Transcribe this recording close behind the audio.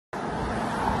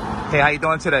Hey, how you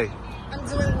doing today? I'm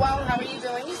doing well. How are you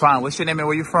doing? Fine. What's your name and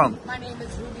where you from? My name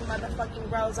is Rubin motherfucking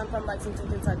Rose. I'm from Lexington,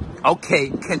 Kentucky. Okay,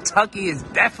 Kentucky is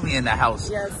definitely in the house.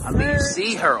 Yes, I mean, you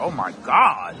see her. Oh, my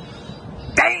God.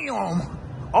 Damn.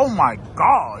 Oh, my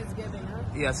God. It's giving, huh?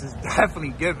 Yes, it's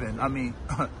definitely giving. I mean,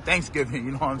 Thanksgiving,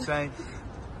 you know what I'm saying?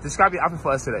 Describe your outfit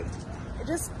for us today.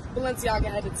 Just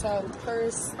Balenciaga head to toe.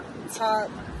 Purse,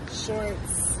 top,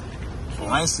 shorts.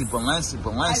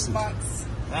 Balenci. Icebox.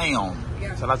 Damn.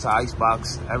 Yeah. Shout out to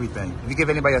Icebox, everything. If you give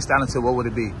anybody a styling tip, what would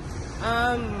it be?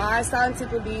 My styling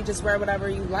tip would be just wear whatever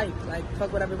you like. Like,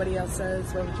 fuck what everybody else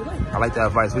says, wear what you like. I like that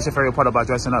advice. What's your favorite part about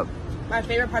dressing up? My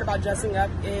favorite part about dressing up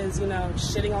is, you know,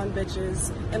 shitting on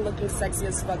bitches and looking sexy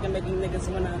as fuck and making niggas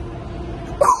wanna...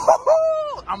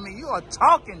 I mean, you are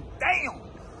talking. Damn.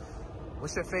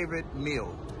 What's your favorite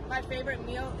meal? My favorite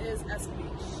meal is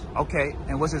escovitch. Okay,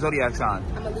 and what's your zodiac sign?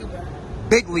 I'm a Libra.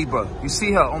 Big Libra. You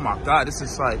see her? Oh my God, this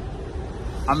is like,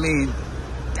 I mean,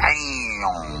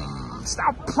 damn.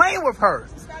 Stop playing with her.